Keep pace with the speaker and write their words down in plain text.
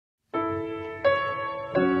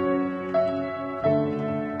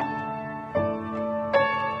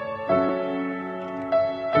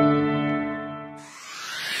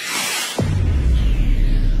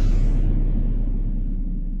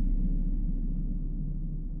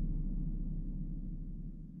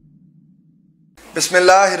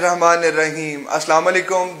Bismillahirrahmanirrahim. Assalamu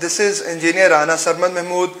alaikum. This is Engineer Rana Sarmad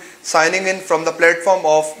Mahmood signing in from the platform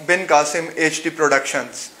of Bin Qasim HD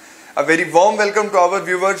Productions. A very warm welcome to our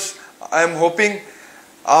viewers. I am hoping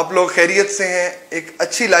आप लोग खैरियत से हैं, एक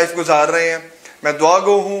अच्छी life गुजार रहे हैं. मैं दुआ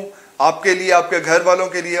गो हूँ आपके लिए, आपके घर वालों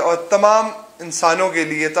के लिए और तमाम इंसानों के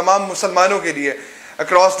लिए, तमाम मुसलमानों के लिए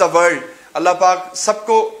अक्रॉस द वर्ल्ड. अल्लाह पाक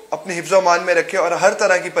सबको अपने हिफ्ज़ व मान में रखे और हर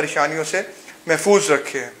तरह की परेशानियों से महफूज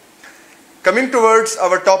रखे. Coming towards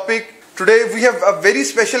our topic, today we have a very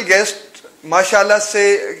special guest. Mashallah say,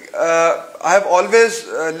 I have always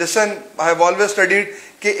listened, I have always studied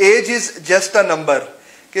कि age is just a number.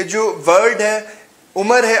 कि जो word है,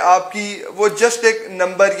 उम्र है आपकी, वो just एक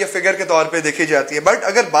नंबर या फिगर के तौर पे देखी जाती है. बट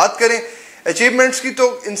अगर बात करें अचीवमेंट्स की तो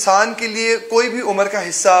इंसान के लिए कोई भी उम्र का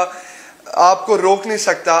हिस्सा आपको रोक नहीं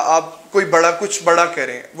सकता. आप कोई कुछ बड़ा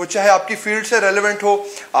करें, वो चाहे आपकी फील्ड से रेलेवेंट हो,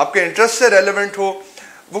 आपके इंटरेस्ट से रेलेवेंट हो,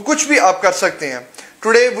 वो कुछ भी आप कर सकते हैं.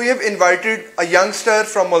 Today we have invited a youngster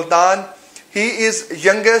from Multan. He is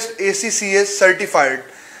youngest ACCA certified.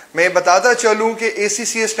 मैं बताता चलूं कि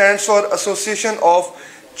ACCA stands for association of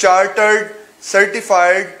chartered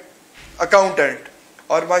certified accountant.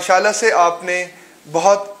 और माशाल्लाह से आपने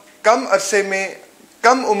बहुत कम अरसे में,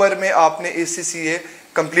 कम उम्र में आपने ACCA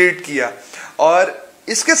कंप्लीट किया. और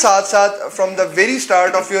इसके साथ साथ from the very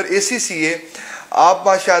start of your ACCA आप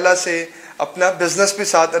माशाल्लाह से अपना बिजनेस भी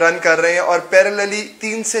साथ रन कर रहे हैं और पैरेलली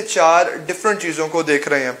 3 से 4 डिफरेंट चीज़ों को देख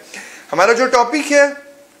रहे हैं. हमारा जो टॉपिक है,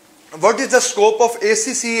 what is the scope of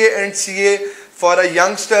ACCA and CA for a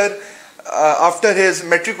youngster after his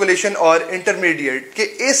matriculation और इंटरमीडिएट. कि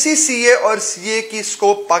ACCA और CA की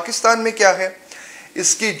स्कोप पाकिस्तान में क्या है,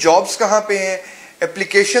 इसकी जॉब्स कहाँ पे हैं,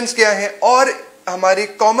 एप्लीकेशंस क्या हैं, और हमारे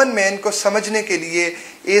कॉमन मैन को समझने के लिए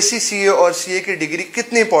ACCA और CA की डिग्री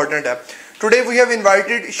कितनी इंपॉर्टेंट है. Today we have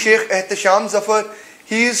invited Sheikh Ehtisham Zafar.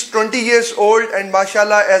 He is 20 years old and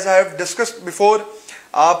mashallah, as I have discussed before,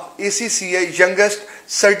 आप ACCA youngest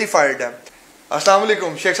certified हैं. अस्सलाम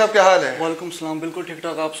वालेकुम शेख साहब, क्या हाल है? वालेकुम सलाम, बिल्कुल ठीक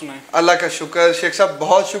ठाक. आप सुनाएं? अल्लाह का शुक्र. शेख साहब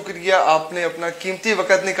बहुत शुक्रिया, आपने अपना कीमती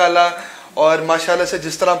वक्त निकाला और माशाल्लाह से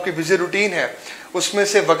जिस तरह आपकी बिजी रूटीन है उसमें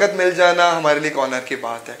से वक्त मिल जाना हमारे लिए ऑनर की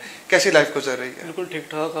बात है. कैसी लाइफ गुजर रही है? बिल्कुल ठीक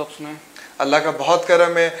ठाक. आप सुनाएं? अल्लाह का बहुत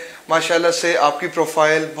करम है. माशाल्लाह से आपकी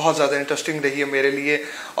प्रोफाइल बहुत ज़्यादा इंटरेस्टिंग रही है मेरे लिए,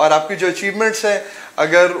 और आपकी जो अचीवमेंट्स हैं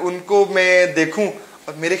अगर उनको मैं देखूं,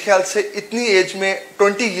 और मेरे ख्याल से इतनी एज में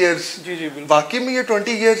 20 इयर्स, जी बिल्कुल. बाकी में ये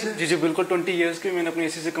 20 इयर्स है? जी बिल्कुल 20 इयर्स के मैंने अपने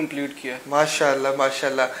ACCA कंप्लीट किया. माशाल्लाह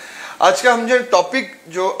माशाल्लाह. आज का हम जो टॉपिक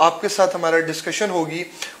जो आपके साथ हमारा डिस्कशन होगी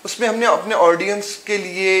उसमें हमने अपने ऑडियंस के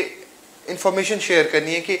लिए इंफॉर्मेशन शेयर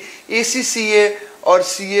करनी है कि ACCA और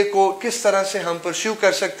CA को किस तरह से हम परस्यू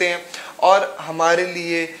कर सकते हैं और हमारे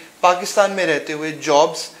लिए पाकिस्तान में रहते हुए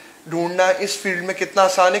जॉब्स ढूंढना इस फील्ड में कितना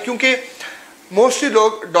आसान है. क्योंकि मोस्टली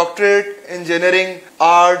लोग doctorate, engineering,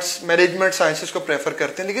 arts, management sciences को प्रेफर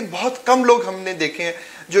करते हैं, लेकिन बहुत कम लोग हमने देखे हैं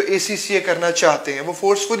जो ACCA करना चाहते हैं. वो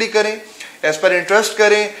फोर्सफुली करें, एज पर इंटरेस्ट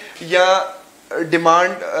करें, या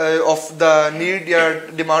डिमांड ऑफ द नीड या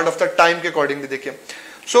डिमांड ऑफ द टाइम के अकॉर्डिंगली देखें.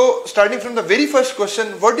 So starting from the very first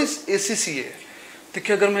question, what is ACCA?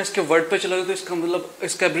 देखिए, अगर मैं इसके वर्ड पे चला गया तो इसका मतलब,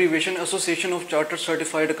 इसका abbreviation association of chartered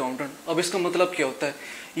certified accountant. अब इसका मतलब क्या होता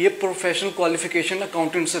है? ये प्रोफेशनल क्वालिफिकेशन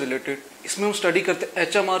अकाउंटेंट से रिलेटेड. इसमें हम स्टडी करते हैं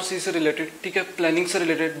HMRC से रिलेटेड, ठीक है, प्लानिंग से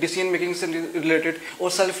रिलेटेड, डिसीजन मेकिंग से रिलेटेड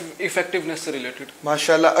और सेल्फ इफेक्टिवनेस से रिलेटेड.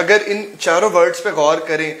 माशाल्लाह, अगर इन चारों वर्ड्स पे गौर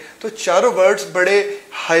करें तो चारों वर्ड्स बड़े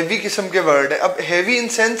हैवी किस्म के वर्ड है. अब हैवी इन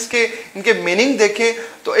सेंस के इनके मीनिंग देखें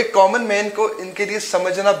तो एक कॉमन मैन को इनके लिए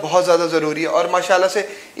समझना बहुत ज़्यादा ज़रूरी है. और माशाल्लाह से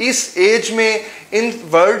इस एज में इन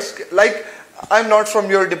words, like I am not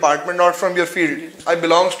from your department, not from your field, I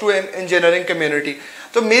belongs to an engineering community,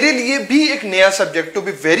 तो मेरे लिए भी एक नया subject. To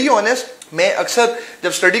be very honest, मैं अक्सर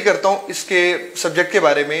जब स्टडी करता हूँ इसके सब्जेक्ट के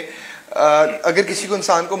बारे में, अगर किसी को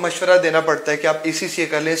इंसान को मशवरा देना पड़ता है कि आप ACCA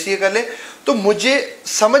कर लें, CA कर लें, तो मुझे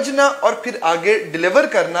समझना और फिर आगे डिलीवर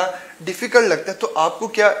करना डिफ़िकल्ट लगता है. तो आपको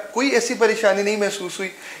क्या कोई ऐसी परेशानी नहीं महसूस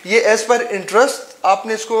हुई? ये एज पर इंटरेस्ट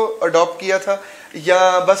आपने इसको अडॉप्ट किया था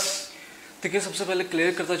या बस? देखिए, सबसे पहले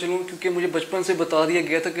क्लियर करता चलूँ, क्योंकि मुझे बचपन से बता दिया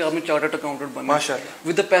गया था कि आपने चार्टर्ड अकाउंटेंट बनना. माशाल्लाह.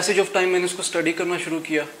 With the passage of time मैंने इसको स्टडी करना शुरू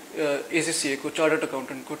किया, ACCA को, चार्टर्ड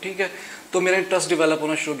अकाउंटेंट को, ठीक है. तो मेरा इंटरेस्ट डेवलप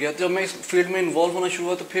होना शुरू किया. जब मैं इस फील्ड में इन्वॉल्व होना शुरू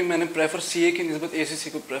हुआ तो फिर मैंने प्रेफर CA की निस्बत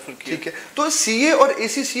ACCA को प्रेफर किया. ठीक है, तो CA और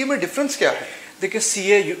ACCA में डिफरेंस क्या है? देखिए,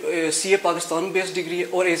 CA पाकिस्तान बेस्ड डिग्री है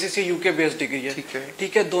और ACCA UK बेस्ड डिग्री है.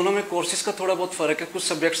 ठीक है, दोनों में कोर्सेज का थोड़ा बहुत फ़र्क है, कुछ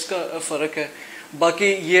सब्जेक्ट्स का फ़र्क है. बाकी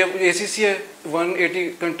ये ACCA 180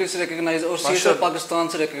 कंट्री से रिकग्नाइज और CA पाकिस्तान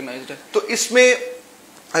से रिकग्नाइज्ड है. तो इसमें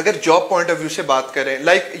अगर जॉब पॉइंट ऑफ व्यू से बात करें,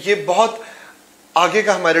 लाइक ये बहुत आगे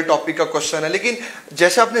का हमारे टॉपिक का क्वेश्चन है, लेकिन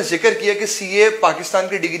जैसे आपने जिक्र किया कि CA पाकिस्तान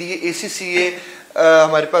की डिग्री है, ACCA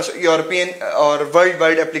हमारे पास यूरोपियन और वर्ल्ड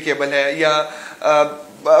वाइड एप्लीकेबल है, या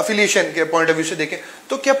अफिलिएशन के पॉइंट ऑफ व्यू से देखें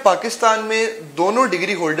तो क्या पाकिस्तान में दोनों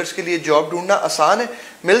डिग्री होल्डर्स के लिए जॉब ढूंढना आसान है,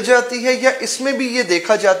 मिल जाती है, या इसमें भी ये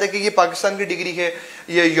देखा जाता है कि ये पाकिस्तान की डिग्री है,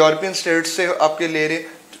 ये यूरोपियन स्टेट से आपके ले रहे,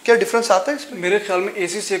 तो क्या डिफरेंस आता है इसमें? मेरे ख्याल में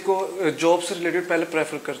ACCA को जॉब से रिलेटेड पहले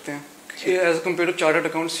प्रेफर करते हैं as compare to chartered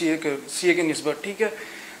account CA के निस्बत, ठीक है।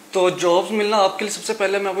 तो जॉब्स मिलना आपके लिए सबसे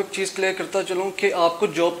पहले मैं आपको एक चीज़ क्लियर करता चलूँ कि आपको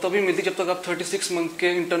जॉब तभी मिलती जब तक आप 36 मंथ के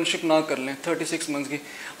इंटर्नशिप ना कर लें। 36 मंथ की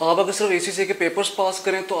आप अगर सिर्फ ACCA के पेपर्स पास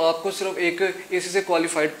करें तो आपको सिर्फ एक ACCA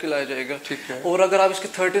क्वालिफाइड कहलाया जाएगा, ठीक है। और अगर आप इसके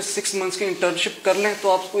 36 मंथ्स की इंटर्नशिप कर लें तो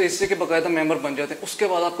आप ACCA के बाकायदा मेंबर बन जाते हैं। उसके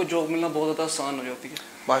बाद आपको जॉब मिलना बहुत ज़्यादा आसान हो जाती है।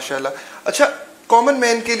 माशाल्लाह। अच्छा, कॉमन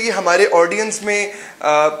मैन के लिए हमारे ऑडियंस में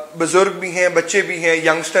बुजुर्ग भी हैं, बच्चे भी हैं,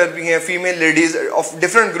 यंगस्टर भी हैं, female ladies of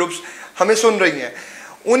different groups हमें सुन रही हैं,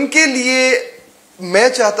 उनके लिए मैं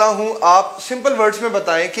चाहता हूं आप सिंपल वर्ड्स में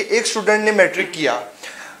बताएं कि एक स्टूडेंट ने मैट्रिक किया,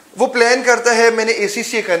 वो प्लान करता है मैंने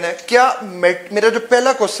ACCA करना है, क्या मेरा जो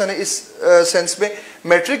पहला क्वेश्चन है इस सेंस में,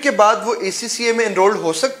 मैट्रिक के बाद वो ACCA में एनरोल्ड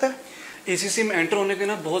हो सकता है? ACCA में एंटर होने के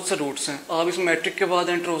ना बहुत से रूट्स हैं। आप इसमें मैट्रिक के बाद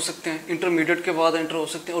एंटर हो सकते हैं, इंटरमीडिएट के बाद एंटर हो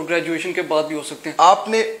सकते हैं, और ग्रेजुएशन के बाद भी हो सकते हैं।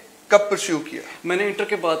 आपने कब परस्यू किया? मैंने इंटर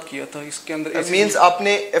के बाद किया था। इसके अंदर मींस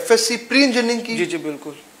आपने FSC प्री इंजीनियरिंग की? जी जी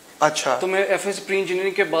बिल्कुल। अच्छा, तो मैं FSC प्री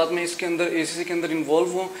इंजीनियरिंग के बाद मैं इसके अंदर ACCA के अंदर इन्वॉल्व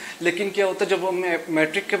हूँ। लेकिन क्या होता है जब हम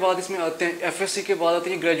मैट्रिक के बाद इसमें आते हैं, FSC के बाद आते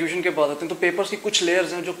हैं, ग्रेजुएशन के बाद आते हैं, तो पेपर्स की कुछ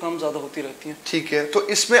लेयर्स हैं जो कम ज़्यादा होती रहती हैं। ठीक है। तो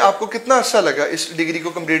इसमें आपको कितना अच्छा लगा इस डिग्री को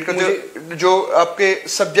कंप्लीट करते? जो आपके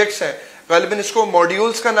सब्जेक्ट्स हैं, गालिबन इसको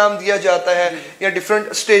मॉड्यूल्स का नाम दिया जाता है या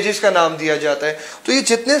डिफरेंट स्टेजेस का नाम दिया जाता है, तो ये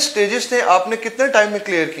जितने स्टेजेस थे आपने कितने टाइम में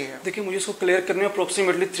क्लियर किए हैं? देखिए मुझे इसको क्लियर करने में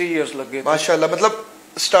अप्रोक्सीमेटली 3 इयर्स लग गए। माशाल्लाह, मतलब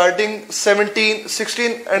स्टार्टिंग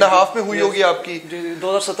 16.5 में हुई होगी आपकी?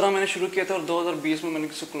 2017 मैंने शुरू किया था और 2020 में मैंने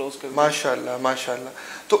इसको क्लोज कर दिया। माशाल्लाह माशाल्लाह।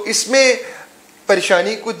 तो इसमें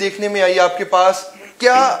परेशानी कुछ देखने में आई आपके पास?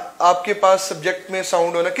 क्या आपके पास सब्जेक्ट में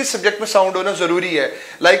साउंड होना, किस सब्जेक्ट में साउंड होना जरूरी है?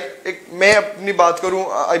 लाइक मैं अपनी बात करूं,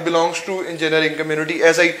 आई belongs to engineering community,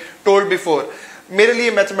 as I told before, मेरे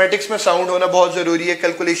लिए मैथमेटिक्स में साउंड होना बहुत जरूरी है,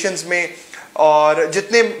 कैलकुलेशंस में, और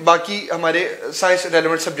जितने बाकी हमारे साइंस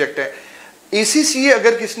रेलेवेंट सब्जेक्ट हैं। ACCA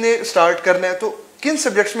अगर किसने स्टार्ट करना है तो किन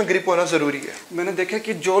सब्जेक्ट्स में ग्रिप होना जरूरी है? मैंने देखा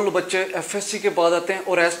कि जो बच्चे FSC के बाद आते हैं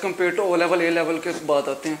और as compare to O level A level के बाद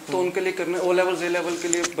आते हैं, तो उनके लिए करना O लेवल A लेवल के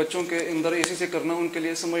लिए बच्चों के अंदर ACCA करना उनके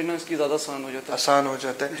लिए समझना इसकी ज्यादा आसान हो जाता है। आसान हो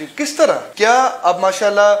जाता है। किस तरह? क्या अब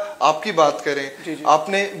माशाल्लाह आपकी बात करें,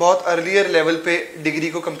 आपने बहुत अर्लियर लेवल पे डिग्री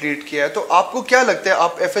को कंप्लीट किया है, तो आपको क्या लगता है,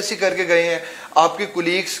 आप FSC करके गए हैं, आपके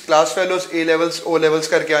colleagues class fellows A levels O levels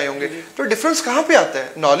करके आए होंगे, तो डिफरेंस कहाँ पे आता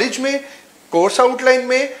है? नॉलेज में, कोर्स आउटलाइन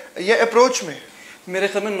में, या अप्रोच में? मेरे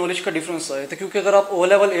ख्याल में नॉलेज का डिफरेंस आया था, क्योंकि अगर आप O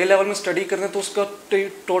लेवल A लेवल में स्टडी करते हैं तो उसका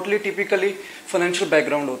टोटली टिपिकली फाइनेंशियल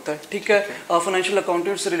बैकग्राउंड होता है, ठीक है। आप फाइनेंशियल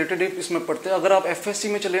अकाउंटेंट से रिलेटेड इसमें पढ़ते हैं। अगर आप FSC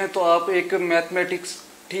में चले हैं तो आप एक मैथमेटिक्स,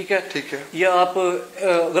 ठीक है, या आप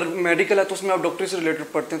अगर मेडिकल है तो उसमें आप डॉक्टरी से रिलेटेड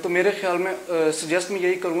पढ़ते हैं। तो मेरे ख्याल में सजेस्ट मैं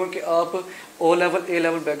यही करूंगा कि आप O level A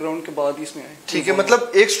level background के बाद इसमें आए। ठीक है,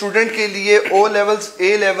 मतलब एक स्टूडेंट के लिए O लेवल्स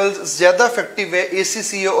A लेवल्स ज्यादा इफेक्टिव है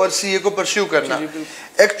ACCA और CA को परस्यू करना।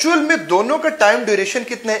 एक्चुअल में दोनों का टाइम ड्यूरेशन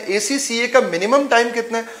कितना है? ACCA का मिनिमम टाइम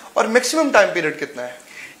कितना है और मैक्सिमम टाइम पीरियड कितना है?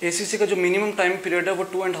 ACCA का जो मिनिमम टाइम पीरियड है वो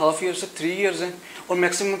 2.5 ईयर से 3 इयर्स है, और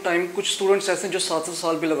मैक्सिमम टाइम कुछ स्टूडेंट्स ऐसे हैं जो 7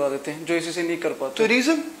 साल भी लगा देते हैं, जो ACCA नहीं कर पाते। तो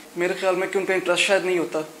रीजन? मेरे ख्याल में कि उनका इंटरेस्ट शायद नहीं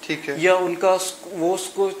होता, ठीक है, या उनका वो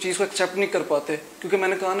उसको चीज़ को एक्सेप्ट नहीं कर पाते। क्योंकि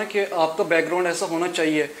मैंने कहा ना कि आपका बैकग्राउंड ऐसा होना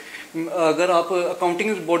चाहिए, अगर आप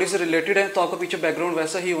अकाउंटिंग बॉडी से रिलेटेड हैं तो आपका पीछे बैकग्राउंड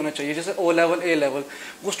वैसा ही होना चाहिए जैसे O लेवल A लेवल।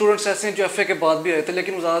 वो स्टूडेंट्स ऐसे हैं जो FA के बाद भी आए थे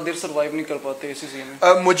लेकिन वो ज़्यादा देर सर्वाइव नहीं कर पाते ACCA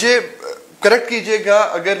में। मुझे करेक्ट कीजिएगा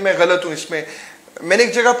अगर मैं गलत हूँ इसमें, मैंने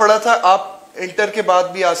एक जगह पढ़ा था आप इंटर के बाद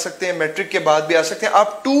भी आ सकते हैं, मैट्रिक के बाद भी आ सकते हैं,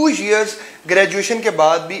 आप 2 इयर्स ग्रेजुएशन के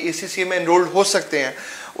बाद भी ACCA में एनरोल्ड हो सकते हैं।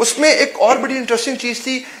 उसमें एक और बड़ी इंटरेस्टिंग चीज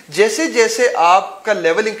थी, जैसे जैसे आपका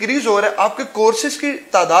लेवल इंक्रीज हो रहा है आपके कोर्सेज की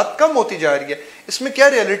तादाद कम होती जा रही है, इसमें क्या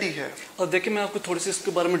रियलिटी है? और देखिए मैं आपको थोड़ी सी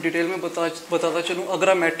इसके बारे में डिटेल में बताता चलूँ। अगर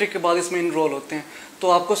आप मैट्रिक के बाद इसमें इनरोल होते हैं तो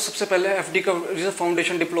आपको सबसे पहले FD का जिसे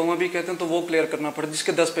फाउंडेशन डिप्लोमा भी कहते हैं तो वो क्लियर करना पड़ता है,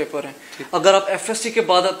 जिसके 10 पेपर हैं। अगर आप FSC के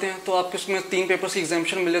बाद आते हैं तो आपके उसमें 3 पेपर की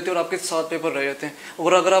एग्जामिशन मिल जाती है और आपके 7 पेपर रह जाते हैं।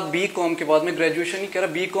 और अगर आप BCom के बाद में, ग्रेजुएशन नहीं कह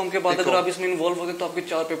रहा, BCom के बाद अगर आप इसमें इन्वॉल्व होते हैं तो आपके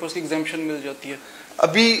 4 पेपर की एग्जामिशन मिल जाती है।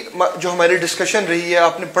 अभी जो हमारी डिस्कशन रही है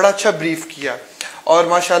आपने बड़ा अच्छा ब्रीफ किया और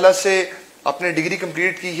माशाल्लाह से आपने डिग्री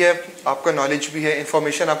कंप्लीट की है, आपका नॉलेज भी है,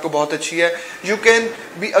 इंफॉर्मेशन आपको बहुत अच्छी है, you can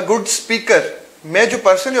be a good speaker. मैं जो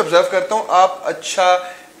पर्सनली ऑब्जर्व करता हूँ आप अच्छा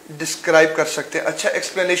डिस्क्राइब कर सकते हैं, अच्छा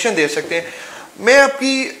एक्सप्लेनेशन दे सकते हैं। मैं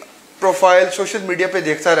आपकी प्रोफाइल सोशल मीडिया पे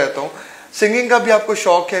देखता रहता हूँ, सिंगिंग का भी आपको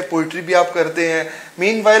शौक है, पोइट्री भी आप करते हैं,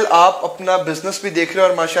 मीनवाइल आप अपना बिजनेस भी देख रहे हैं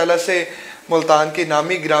और माशाल्लाह से मुल्तान के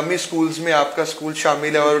नामी ग्रामी स्कूल्स में आपका स्कूल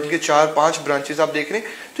शामिल है और उनके 4-5 ब्रांचेस आप देख रहे हैं।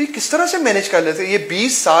 तो ये किस तरह से मैनेज कर लेते हैं? ये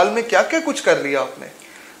 20 साल में क्या क्या कुछ कर लिया आपने?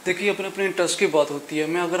 देखिए, अपने अपने इंटरेस्ट की बात होती है।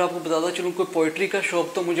 मैं अगर आपको बताता चलूँ, कोई पोइट्री का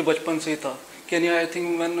शौक तो मुझे बचपन से ही था। I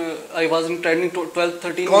think when I was in training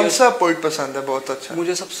 12-13 कौन सा पोइट पसंद है? बहुत अच्छा।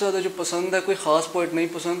 मुझे सबसे ज़्यादा जो पसंद है, कोई ख़ास पोइट नहीं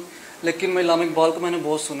पसंद, लेकिन मैं इलामा इकबाल को मैंने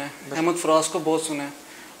बहुत सुना है, अहमद फराज को बहुत सुना है,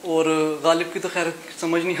 और गालिब की तो खैर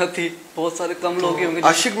समझ नहीं आती, बहुत सारे कम लोग ही होंगे।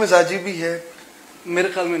 आशिक मिजाजी भी है मेरे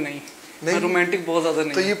ख्याल में नहीं, रोमांटिक बहुत ज़्यादा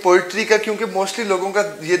नहीं। तो ये पोइट्री का, क्योंकि मोस्टली लोगों का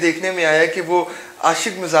ये देखने में आया है कि वो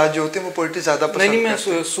आशिक मिजाज जो होते हैं वो पोइट्री ज़्यादा पसंद नहीं,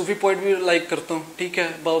 मैं सूफी पोइट भी लाइक करता हूँ, ठीक है,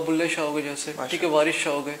 बाबा बुल्ले शाह हो गए जैसे, ठीक है, वारिस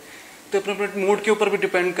शाह हो गए। तो अपने अपने मूड के ऊपर भी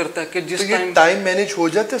डिपेंड करता है कि जिस टाइम मैनेज हो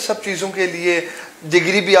जाता है सब चीज़ों के लिए।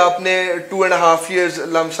 डिग्री भी आपने 2.5 years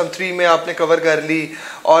लमसम 3 में आपने कवर कर ली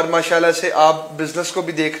और माशाल्लाह से आप बिजनेस को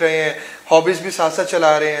भी देख रहे हैं, हॉबीज भी साथ साथ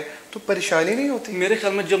चला रहे हैं, तो परेशानी नहीं होती? मेरे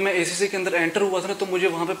ख्याल में जब मैं ACCA के अंदर एंटर हुआ था ना, तो मुझे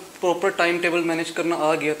वहाँ पे प्रॉपर टाइम टेबल मैनेज करना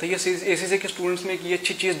आ गया था। ये ACCA के स्टूडेंट्स में ये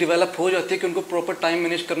अच्छी चीज़ डेवलप हो जाती है कि उनको प्रॉपर टाइम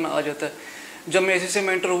मैनेज करना आ जाता है। जब मैं ACCA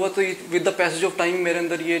में एंटर हुआ तो with the passage of time मेरे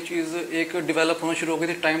अंदर ये चीज़ एक डेवलप होना शुरू हो गई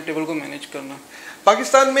थी, टाइम टेबल को मैनेज करना।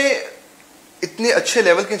 पाकिस्तान में इतने अच्छे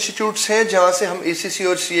लेवल के इंस्टीट्यूट्स हैं जहाँ से हम ACCA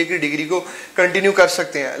और CA की डिग्री को कंटिन्यू कर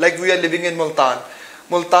सकते हैं। Like we are living in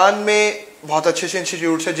Multan में बहुत अच्छे अच्छे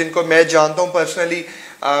इंस्टीट्यूट्स हैं जिनको मैं जानता हूँ पर्सनली,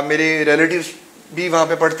 मेरे रिलेटिव्स भी वहाँ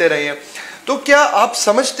पे पढ़ते रहे हैं। तो क्या आप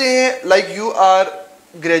समझते हैं, लाइक यू आर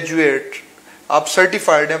ग्रेजुएट, आप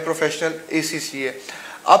सर्टिफाइड हैं प्रोफेशनल ACCA,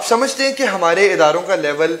 आप समझते हैं कि हमारे इदारों का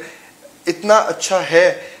लेवल इतना अच्छा है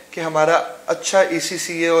कि हमारा अच्छा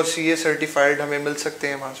ACCA और CA सर्टिफाइड हमें मिल सकते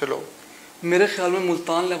हैं वहाँ से लोग? मेरे ख्याल में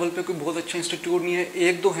मुल्तान लेवल पे कोई बहुत अच्छा इंस्टीट्यूट नहीं है।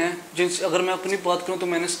 एक दो हैं जिनसे अगर मैं अपनी बात करूं तो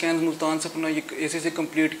मैंने स्कैन मुल्तान से अपना ये ACCA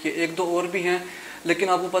कंप्लीट किए, एक दो और भी हैं, लेकिन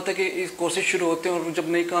आपको पता है कि कोर्सेज शुरू होते हैं और जब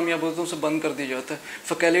नहीं कामयाब होते हैं उसे बंद कर दिया जाता है।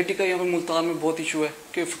 फैकल्टी का यहाँ पर मुल्तान में बहुत इशू है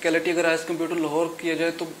कि फैकल्टी अगर एज कम्पेयर टू लाहौर किया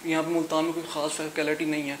जाए तो यहाँ पर मुल्तान में कोई ख़ास फैकल्टी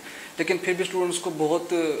नहीं है, लेकिन फिर भी स्टूडेंट्स को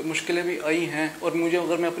बहुत मुश्किलें भी आई हैं और मुझे,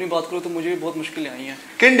 अगर मैं अपनी बात करूँ तो मुझे भी बहुत मुश्किलें आई हैं।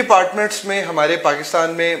 किन डिपार्टमेंट्स में हमारे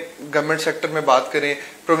पाकिस्तान में गवर्नमेंट सेक्टर में बात करें,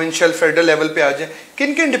 प्रोविंशियल फेडरल लेवल पे आ जाए,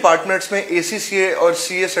 किन किन डिपार्टमेंट्स में ACCA और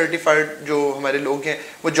CA सर्टिफाइड जो हमारे लोग हैं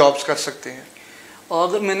वो जॉब्स कर सकते हैं?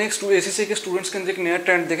 अगर मैंने ACCA के स्टूडेंट्स के अंदर एक नया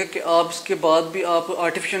ट्रेंड देखा कि आप इसके बाद भी आप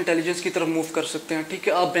आर्टिफिशियल इंटेलिजेंस की तरफ मूव कर सकते हैं, ठीक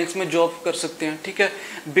है, आप बैंक्स में जॉब कर सकते हैं, ठीक है,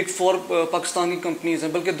 बिग 4 पाकिस्तान की कंपनीज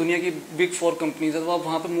हैं, बल्कि दुनिया की बिग 4 कंपनीज हैं, तो आप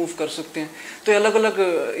वहाँ पे मूव कर सकते हैं। तो अलग अलग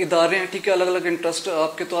इदारे हैं, ठीक है, अलग अलग इंटरेस्ट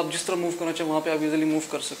आपके, तो आप जिस तरह मूव करना चाहें वहाँ पे आप इजीली मूव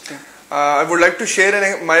कर सकते हैं। I would like to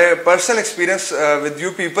share my personal experience with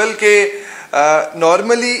you people के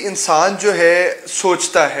नॉर्मली इंसान जो है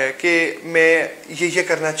सोचता है कि मैं ये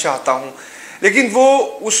करना चाहता हूँ, लेकिन वो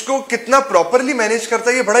उसको कितना प्रॉपरली मैनेज करता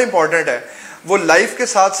है ये बड़ा इंपॉर्टेंट है। वो लाइफ के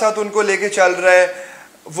साथ साथ उनको लेके चल रहा है,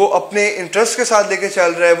 वो अपने इंटरेस्ट के साथ लेके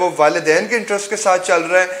चल रहा है, वो वालिदैन के इंटरेस्ट के साथ चल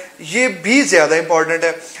रहा है, ये भी ज़्यादा इंपॉर्टेंट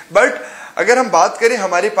है। बट अगर हम बात करें,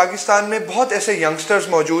 हमारे पाकिस्तान में बहुत ऐसे यंगस्टर्स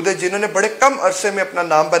मौजूद हैं जिन्होंने बड़े कम अरसे में अपना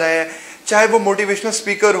नाम बनाया है, चाहे वो मोटिवेशनल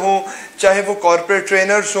स्पीकर हों, चाहे वो कॉर्पोरेट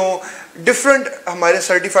ट्रेनर्स हों, डिफरेंट हमारे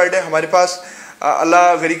सर्टिफाइड है। हमारे पास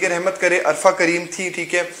अल्लाह गरी के रहमत करे अरफा करीम थी,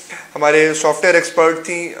 ठीक है, हमारे सॉफ्टवेयर एक्सपर्ट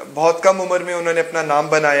थी, बहुत कम उम्र में उन्होंने अपना नाम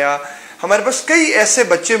बनाया। हमारे पास कई ऐसे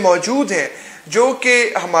बच्चे मौजूद हैं जो कि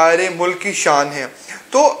हमारे मुल्क की शान हैं।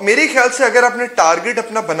 तो मेरे ख्याल से अगर आपने टारगेट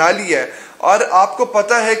अपना बना लिया है और आपको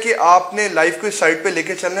पता है कि आपने लाइफ को इस साइड पे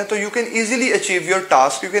लेके चलना है, तो you can easily achieve your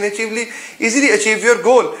task, you can easily achieve your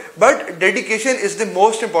goal. But dedication is the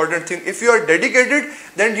most important thing. If you are dedicated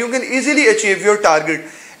then you can easily achieve your target.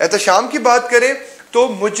 Ehtesham की बात करें तो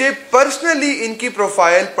मुझे पर्सनली इनकी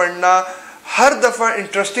profile पढ़ना हर दफ़ा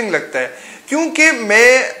interesting लगता है, क्योंकि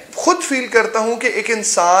मैं खुद फील करता हूं कि एक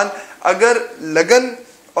इंसान अगर लगन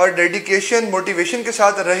और डेडिकेशन मोटिवेशन के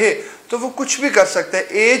साथ रहे तो वो कुछ भी कर सकता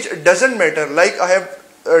है। As doesn't matter, like I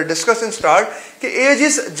have discuss in start कि as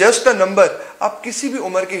is just a number. आप किसी भी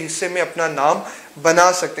उम्र के हिस्से में अपना नाम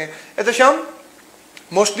बना सकते हैं। एहतशाम,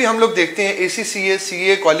 मोस्टली हम लोग देखते हैं ACCA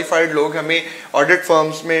CA क्वालिफाइड लोग हमें ऑडिट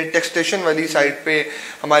फर्म्स में, टैक्सेशन वाली साइड पे,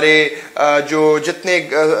 हमारे जो जितने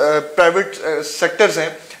प्राइवेट सेक्टर्स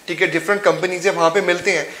हैं, ठीक है, डिफरेंट कंपनीज हैं, वहाँ पे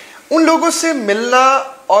मिलते हैं। उन लोगों से मिलना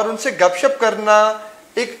और उनसे गपशप करना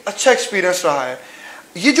एक अच्छा एक्सपीरियंस रहा है।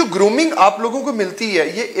 ये जो ग्रूमिंग आप लोगों को मिलती है,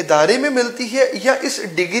 ये इदारे में मिलती है या इस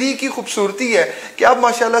डिग्री की खूबसूरती है कि आप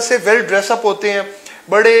माशाल्लाह से वेल ड्रेसअप होते हैं,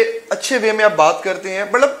 बड़े अच्छे वे में आप बात करते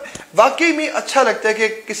हैं, मतलब वाकई में अच्छा लगता है कि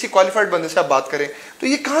किसी क्वालिफाइड बंदे से आप बात करें। तो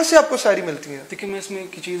ये कहाँ से आपको सारी मिलती हैं? देखिए मैं इसमें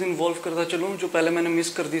एक चीज़ इन्वॉल्व करता चलूँ जो पहले मैंने मिस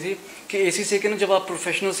कर दी थी कि ACCA के ना जब आप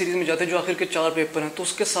प्रोफेशनल सीरीज में जाते हैं जो आखिर के 4 पेपर हैं, तो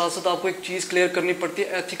उसके साथ साथ आपको एक चीज़ क्लियर करनी पड़ती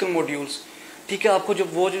है, एथिकल मॉड्यूल्स। ठीक है, आपको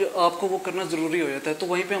आपको वो करना ज़रूरी हो जाता है। तो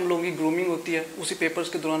वहीं पे हम लोगों की ग्रूमिंग होती है, उसी पेपर्स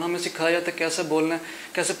के दौरान हमें सिखाया जाता है कैसे बोलना है,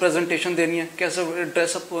 कैसे प्रेजेंटेशन देनी है, कैसे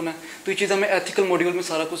ड्रेसअप होना है। तो ये चीज़ हमें एथिकल मॉड्यूल में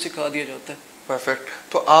सारा कुछ सिखा दिया जाता है। परफेक्ट।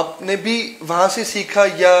 तो आपने भी वहाँ से सीखा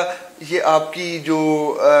या ये आपकी जो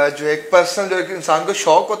एक पर्सनल जो एक इंसान को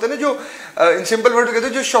शौक होता है ना, जो इन सिंपल वर्ड कहते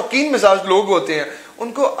हैं जो शौकीन मिजाज लोग होते हैं,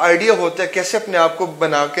 उनको आइडिया होता है कैसे अपने आप को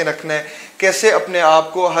बना के रखना है, कैसे अपने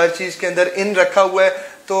आप को हर चीज़ के अंदर इन रखा हुआ है,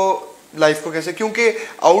 तो लाइफ को कैसे, क्योंकि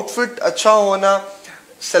आउटफिट अच्छा होना,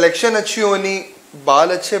 सिलेक्शन अच्छी होनी, बाल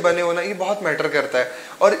अच्छे बने होना, ये बहुत मैटर करता है।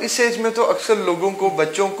 और इस एज में तो अक्सर लोगों को,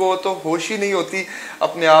 बच्चों को तो होश ही नहीं होती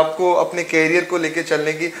अपने आप को, अपने कैरियर को लेके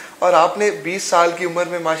चलने की। और आपने 20 साल की उम्र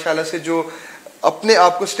में माशाल्लाह से जो अपने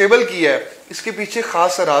आप को स्टेबल किया है, इसके पीछे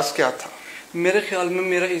खास राज क्या था? मेरे ख्याल में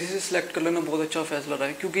मेरा ACCA सिलेक्ट कर लेना बहुत अच्छा फैसला रहा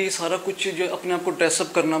है, क्योंकि ये सारा कुछ जो अपने आप को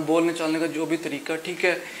ड्रेसअप करना, बोलने चालने का जो भी तरीका, ठीक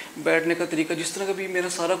है, बैठने का तरीका, जिस तरह का भी मेरा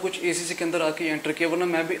सारा कुछ ACCA के अंदर आके एंटर किया। वरना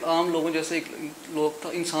मैं भी आम लोगों जैसे एक लोग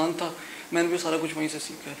था, इंसान था, मैंने भी सारा कुछ वहीं से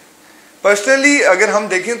सीखा है। पर्सनली अगर हम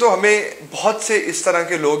देखें तो हमें बहुत से इस तरह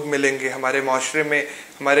के लोग मिलेंगे हमारे माशरे में,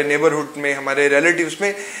 हमारे नेबरहुड में, हमारे रिलेटिव्स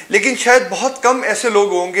में, लेकिन शायद बहुत कम ऐसे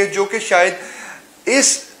लोग होंगे जो कि शायद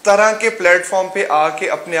इस तरह के प्लेटफॉर्म पे आके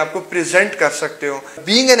अपने आप को प्रेजेंट कर सकते हो।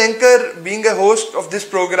 Being an anchor, being a host of this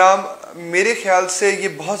programme, मेरे ख्याल से ये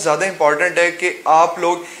बहुत ज़्यादा इंपॉर्टेंट है कि आप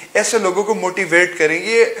लोग ऐसे लोगों को मोटिवेट करें।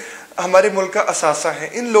 ये हमारे मुल्क का असासा है,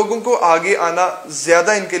 इन लोगों को आगे आना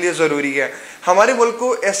ज़्यादा इनके लिए ज़रूरी है। हमारे मुल्क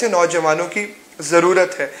को ऐसे नौजवानों की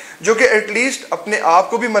ज़रूरत है जो कि एटलीस्ट अपने आप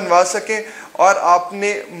को भी मनवा सकें और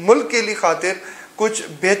अपने मुल्क के लिए खातिर कुछ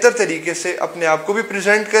बेहतर तरीके से अपने आप को भी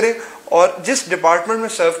प्रेजेंट करें और जिस डिपार्टमेंट में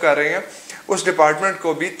सर्व कर रहे हैं उस डिपार्टमेंट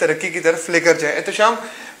को भी तरक्की की तरफ लेकर जाएं। Ehtisham,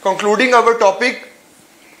 concluding our topic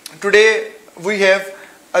today, we have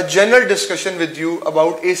a general discussion with you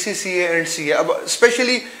about ACCA and CA,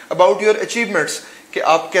 especially about your achievements, कि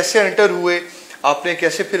आप कैसे एंटर हुए, आपने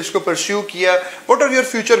कैसे फिर इसको परस्यू किया, what are your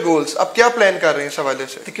future goals, आप क्या प्लान कर रहे हैं इस हवाले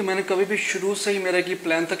से? देखिए मैंने कभी भी शुरू से ही मेरा ये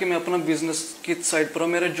प्लान था कि मैं अपना बिजनेस की साइड पर हूँ,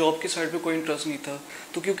 मेरे जॉब की साइड पे कोई इंटरेस्ट नहीं था।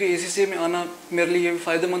 तो क्योंकि ACCA में आना मेरे लिए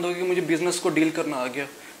फ़ायदेमंद हो गया कि मुझे बिजनेस को डील करना आ गया।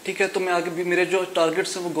 ठीक है, तो मैं आगे भी मेरे जो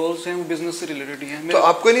टारगेट्स हैं, वो गोल्स हैं, वो बिजनेस से रिलेटेड ही हैं। तो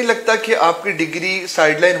आपको नहीं लगता कि आपकी डिग्री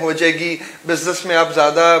साइडलाइन हो जाएगी, बिजनेस में आप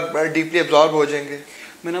ज़्यादा डीपली एब्जॉर्ब हो जाएंगे?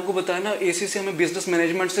 मैंने आपको बताया ना, ACCA हमें बिजनेस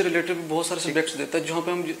मैनेजमेंट से रिलेटेड बहुत सारे सब्जेक्ट्स देता है, जहाँ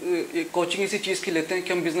पे हम कोचिंग इसी चीज़ की लेते हैं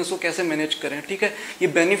कि हम बिजनेस को कैसे मैनेज करें। ठीक है, ये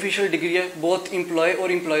बेनिफिशियल डिग्री है बहुत एम्प्लॉय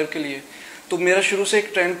और एम्प्लॉयर के लिए। तो मेरा शुरू से एक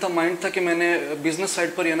ट्रेंड था, माइंड था कि मैंने बिजनेस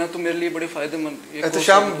साइड पर आना, तो मेरे लिए बड़े फायदेमंद।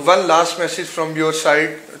 Ehtisham, one last message from your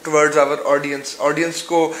side towards our audience, audience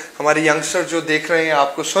को, हमारे यंगस्टर जो देख रहे हैं,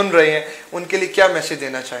 आपको सुन रहे हैं, उनके लिए क्या मैसेज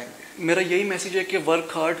देना चाहेंगे? मेरा यही मैसेज है कि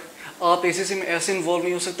वर्क हार्ड। आप ACCA में ऐसे इन्वॉल्व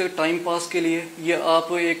नहीं हो सकते टाइम पास के लिए, या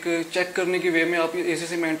आप एक चेक करने की वे में आप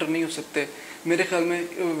ACCA में एंटर नहीं हो सकते। मेरे ख्याल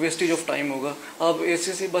में वेस्टेज ऑफ टाइम होगा। आप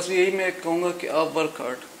ACCA, बस यही मैं कहूँगा कि आप work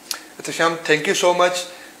hard. Ehtisham, thank you so much.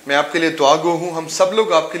 मैं आपके लिए दुआगो हूँ, हम सब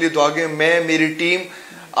लोग आपके लिए दुआगो हैं, मैं, मेरी टीम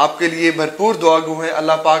आपके लिए भरपूर दुआगो हैं।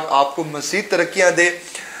 अल्लाह पाक आपको मज़ीद तरक्कियाँ दे।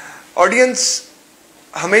 ऑडियंस,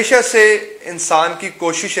 हमेशा से इंसान की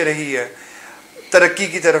कोशिश रही है तरक्की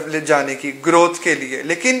की तरफ ले जाने की, ग्रोथ के लिए,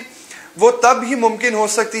 लेकिन वो तब ही मुमकिन हो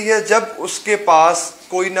सकती है जब उसके पास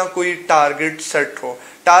कोई ना कोई टारगेट सेट हो।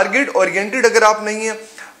 टारगेट ओरिएंटेड अगर आप नहीं हैं,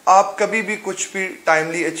 आप कभी भी कुछ भी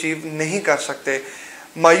टाइमली अचीव नहीं कर सकते।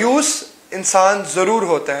 मायूस इंसान ज़रूर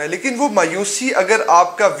होता है, लेकिन वो मायूसी अगर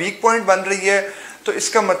आपका वीक पॉइंट बन रही है तो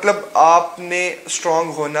इसका मतलब आपने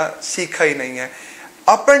स्ट्रांग होना सीखा ही नहीं है।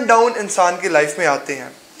 अप एंड डाउन इंसान की लाइफ में आते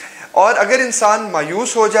हैं और अगर इंसान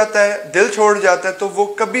मायूस हो जाता है, दिल छोड़ जाता है, तो वो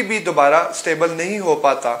कभी भी दोबारा स्टेबल नहीं हो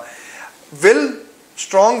पाता।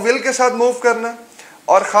 स्ट्रांग विल के साथ मूव करना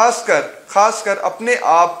और खासकर अपने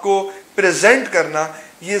आप को प्रेजेंट करना,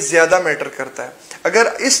 ये ज़्यादा मैटर करता है।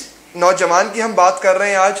 अगर इस नौजवान की हम बात कर रहे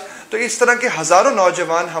हैं आज, तो इस तरह के हज़ारों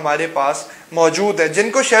नौजवान हमारे पास मौजूद हैं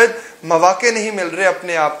जिनको शायद मौके नहीं मिल रहे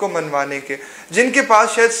अपने आप को मनवाने के, जिनके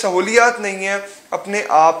पास शायद सहूलियात नहीं है अपने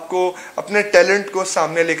आप को, अपने टैलेंट को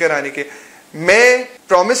सामने लेकर आने के। मैं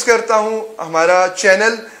प्रॉमिस करता हूँ हमारा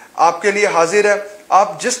चैनल आपके लिए हाजिर है।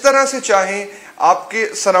 आप जिस तरह से चाहें, आपके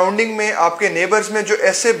सराउंडिंग में, आपके नेबर्स में जो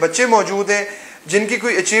ऐसे बच्चे मौजूद हैं जिनकी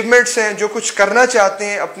कोई अचीवमेंट्स हैं, जो कुछ करना चाहते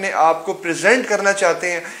हैं, अपने आप को प्रेजेंट करना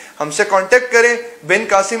चाहते हैं, हमसे कांटेक्ट करें। बिन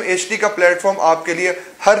कासिम HD का प्लेटफॉर्म आपके लिए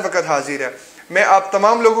हर वक्त हाजिर है। मैं आप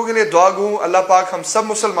तमाम लोगों के लिए दुआ गो हूँ, अल्लाह पाक हम सब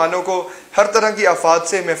मुसलमानों को हर तरह की आफात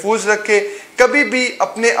से महफूज रखे। कभी भी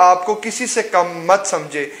अपने आप को किसी से कम मत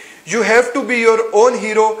समझे। You have to be your own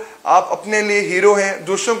hero. आप अपने लिए हीरो हैं,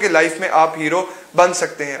 दूसरों की लाइफ में आप हीरो बन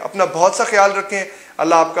सकते हैं। अपना बहुत सा ख्याल रखें।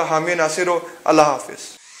 अल्लाह आपका हामी नासिर हो। अल्लाह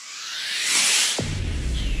हाफिज।